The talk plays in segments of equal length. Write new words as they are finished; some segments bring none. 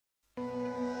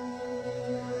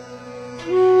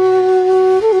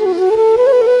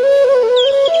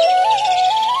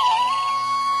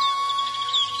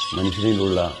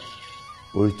ജീവിതത്തിലുള്ള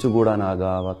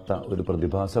ഒഴിച്ചുകൂടാനാകാത്ത ഒരു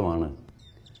പ്രതിഭാസമാണ്.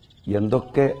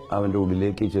 എന്തൊക്കെ അവൻ്റെ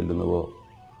ഉള്ളിലേക്ക് ചെല്ലുന്നുവോ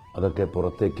അതൊക്കെ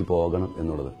പുറത്തേക്ക് പോകണം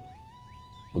എന്നുള്ളത്.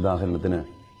 ഉദാഹരണത്തിന്,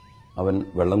 അവൻ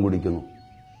വെള്ളം കുടിക്കുന്നു,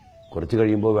 കുറച്ച്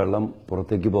കഴിയുമ്പോൾ വെള്ളം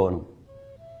പുറത്തേക്ക് പോകണം.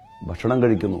 ഭക്ഷണം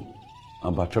കഴിക്കുന്നു,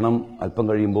 ആ ഭക്ഷണം അല്പം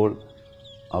കഴിയുമ്പോൾ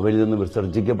അവരിൽ നിന്ന്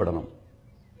വിസർജിക്കപ്പെടണം.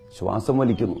 ശ്വാസം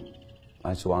വലിക്കുന്നു,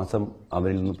 ആ ശ്വാസം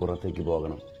അവരിൽ നിന്ന് പുറത്തേക്ക്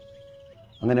പോകണം.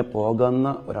 അങ്ങനെ പോകുന്ന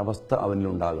ഒരവസ്ഥ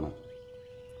അവനിലുണ്ടാകണം.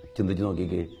 ചിന്തിച്ച്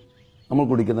നോക്കിക്കേ, നമ്മൾ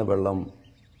കുടിക്കുന്ന വെള്ളം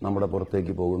നമ്മുടെ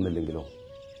പുറത്തേക്ക് പോകുന്നില്ലെങ്കിലോ,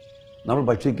 നമ്മൾ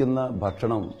ഭക്ഷിക്കുന്ന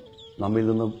ഭക്ഷണം നമ്മിൽ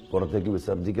നിന്ന് പുറത്തേക്ക്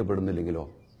വിസർജിക്കപ്പെടുന്നില്ലെങ്കിലോ,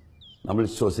 നമ്മൾ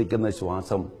ശ്വസിക്കുന്ന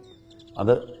ശ്വാസം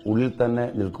അത് ഉള്ളിൽ തന്നെ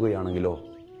നിൽക്കുകയാണെങ്കിലോ,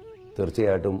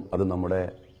 തീർച്ചയായിട്ടും അത് നമ്മുടെ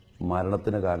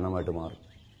മരണത്തിന് കാരണമായിട്ട് മാറും.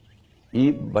 ഈ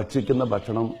ഭക്ഷിക്കുന്ന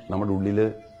ഭക്ഷണം നമ്മുടെ ഉള്ളിൽ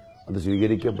അത്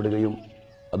സ്വീകരിക്കപ്പെടുകയും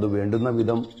അത് വേണ്ടുന്ന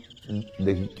വിധം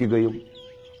ദഹിക്കുകയും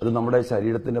അത് നമ്മുടെ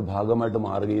ശരീരത്തിൻ്റെ ഭാഗമായിട്ട്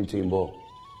മാറുകയും ചെയ്യുമ്പോൾ,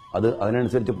 അത്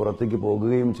അതിനനുസരിച്ച് പുറത്തേക്ക്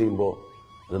പോകുകയും ചെയ്യുമ്പോൾ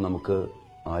അത് നമുക്ക്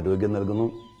ആരോഗ്യം നൽകുന്നു,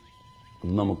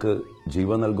 അത് നമുക്ക്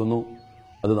ജീവൻ നൽകുന്നു,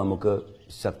 അത് നമുക്ക്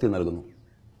ശക്തി നൽകുന്നു.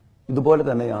 ഇതുപോലെ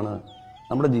തന്നെയാണ്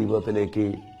നമ്മുടെ ജീവിതത്തിലേക്ക്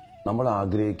നമ്മൾ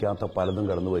ആഗ്രഹിക്കാത്ത പലതും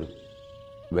കടന്നു വരും.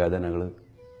 വേദനകൾ,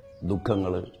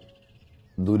 ദുഃഖങ്ങൾ,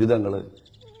 ദുരിതങ്ങൾ,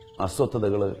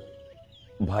 അസ്വസ്ഥതകൾ,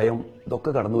 ഭയം,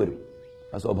 ഇതൊക്കെ കടന്നു വരും.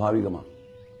 അത് സ്വാഭാവികമാണ്.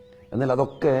 എന്നാൽ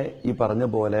അതൊക്കെ ഈ പറഞ്ഞ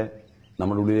പോലെ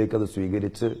നമ്മുടെ ഉള്ളിലേക്ക് അത്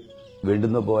സ്വീകരിച്ച്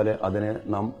വേണ്ടുന്ന പോലെ അതിനെ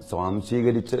നാം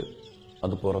സ്വാംശീകരിച്ച്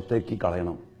അത് പുറത്തേക്ക്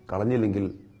കളയണം. കളഞ്ഞില്ലെങ്കിൽ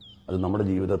അത് നമ്മുടെ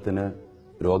ജീവിതത്തിന്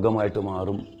രോഗമായിട്ട്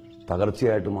മാറും,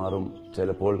 തകർച്ചയായിട്ട് മാറും,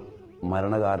 ചിലപ്പോൾ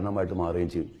മരണകാരണമായിട്ട് മാറുകയും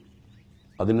ചെയ്യും.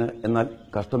 അതിന് എന്നാൽ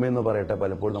കഷ്ടമെന്ന് പറയട്ടെ,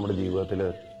 പലപ്പോഴും നമ്മുടെ ജീവിതത്തിൽ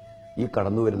ഈ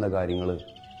കടന്നു വരുന്ന കാര്യങ്ങൾ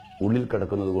ഉള്ളിൽ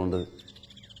കിടക്കുന്നത് കൊണ്ട്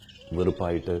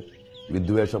വെറുപ്പായിട്ട്,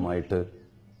 വിദ്വേഷമായിട്ട്,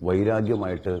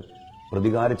 വൈരാഗ്യമായിട്ട്,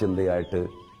 പ്രതികാര ചിന്തയായിട്ട്,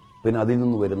 പിന്നെ അതിൽ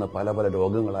നിന്ന് വരുന്ന പല പല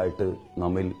രോഗങ്ങളായിട്ട്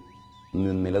നമ്മിൽ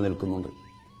നിലനിൽക്കുന്നുണ്ട്.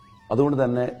 അതുകൊണ്ട്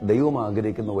തന്നെ ദൈവം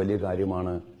ആഗ്രഹിക്കുന്ന വലിയ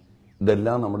കാര്യമാണ്,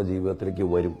 ഇതെല്ലാം നമ്മുടെ ജീവിതത്തിലേക്ക്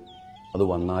വരും. അത്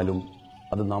വന്നാലും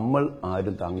അത് നമ്മൾ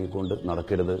ആരും താങ്ങിക്കൊണ്ട്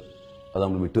നടക്കരുത്, അത്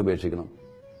നമ്മൾ വിട്ടുപേക്ഷിക്കണം.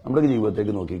 നമ്മുടെ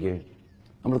ജീവിതത്തേക്ക് നോക്കിക്കേ,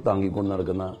 നമ്മൾ താങ്ങിക്കൊണ്ട്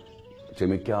നടക്കുന്ന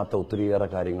ക്ഷമിക്കാത്ത ഒത്തിരിയേറെ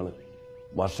കാര്യങ്ങൾ,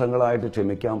 വർഷങ്ങളായിട്ട്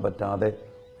ക്ഷമിക്കാൻ പറ്റാതെ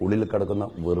ഉള്ളിൽ കിടക്കുന്ന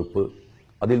വെറുപ്പ്,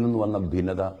 അതിൽ നിന്ന് വന്ന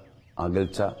ഭിന്നത,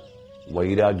 അകൽച്ച,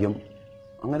 വൈരാഗ്യം,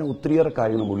 അങ്ങനെ ഒത്തിരിയേറെ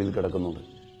കാര്യങ്ങൾ ഉള്ളിൽ കിടക്കുന്നുണ്ട്.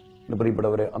 എൻ്റെ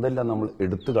പ്രിയപ്പെട്ടവരെ, അതെല്ലാം നമ്മൾ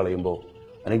എടുത്തു കളയുമ്പോൾ,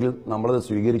 അല്ലെങ്കിൽ നമ്മളത്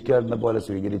സ്വീകരിക്കേണ്ട പോലെ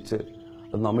സ്വീകരിച്ച്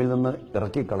അത് നമ്മിൽ നിന്ന്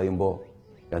ഇറക്കിക്കളയുമ്പോൾ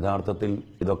യഥാർത്ഥത്തിൽ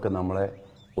ഇതൊക്കെ നമ്മളെ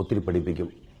ഒത്തിരി പഠിപ്പിക്കും.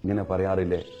 ഇങ്ങനെ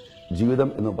പറയാറില്ലേ, ജീവിതം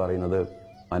എന്ന് പറയുന്നത്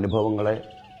അനുഭവങ്ങളെ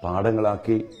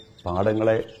പാഠങ്ങളാക്കി,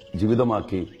 പാഠങ്ങളെ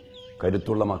ജീവിതമാക്കി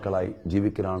കരുത്തുള്ള മക്കളായി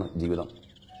ജീവിക്കലാണ് ജീവിതം.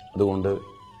 അതുകൊണ്ട്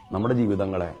നമ്മുടെ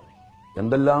ജീവിതങ്ങളെ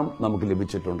എന്തെല്ലാം നമുക്ക്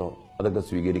ലഭിച്ചിട്ടുണ്ടോ അതൊക്കെ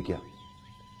സ്വീകരിക്കുക,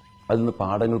 അതിൽ നിന്ന്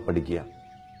പാഠങ്ങൾ പഠിക്കുക.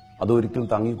 അതൊരിക്കലും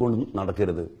തങ്ങിക്കൊണ്ട്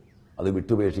നടക്കരുത്, അത്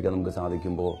വിട്ടുപേക്ഷിക്കാൻ നമുക്ക്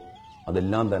സാധിക്കുമ്പോൾ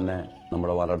അതെല്ലാം തന്നെ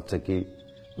നമ്മുടെ വളർച്ചയ്ക്ക്,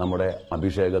 നമ്മുടെ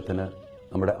അഭിഷേകത്തിന്,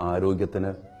 നമ്മുടെ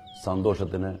ആരോഗ്യത്തിന്,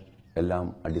 സന്തോഷത്തിന് എല്ലാം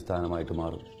അടിസ്ഥാനമായിട്ട്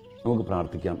മാറും. നമുക്ക്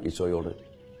പ്രാർത്ഥിക്കാം ഈശോയോട്.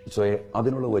 ഈശോയെ,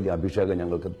 അതിനുള്ള വലിയ അഭിഷേകം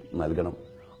ഞങ്ങൾക്ക് നൽകണം,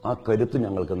 ആ കരുത്ത്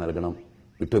ഞങ്ങൾക്ക് നൽകണം.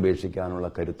 വിട്ടുപേക്ഷിക്കാനുള്ള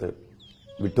കരുത്ത്,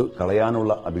 വിട്ടു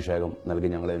കളയാനുള്ള അഭിഷേകം നൽകി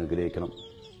ഞങ്ങളെ അനുഗ്രഹിക്കണം.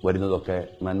 വരുന്നതൊക്കെ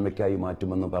നന്മയ്ക്കായി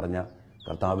മാറ്റുമെന്ന് പറഞ്ഞ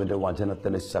കർത്താവിൻ്റെ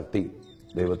വചനത്തിൻ്റെ ശക്തി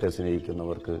ദൈവത്തെ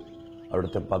സ്നേഹിക്കുന്നവർക്ക്,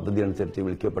 അവിടുത്തെ പദ്ധതി അനുസരിച്ച്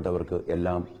വിളിക്കപ്പെട്ടവർക്ക്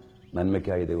എല്ലാം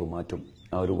നന്മയ്ക്കായി ദൈവം മാറ്റും.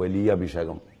 ആ ഒരു വലിയ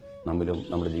അഭിഷേകം നമ്മിലും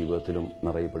നമ്മുടെ ജീവിതത്തിലും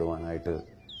നിറയപ്പെടുവാനായിട്ട്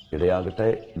ഇടയാകട്ടെ.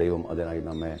 ദൈവം അതിനായി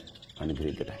നമ്മെ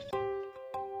അനുഗ്രഹിക്കട്ടെ.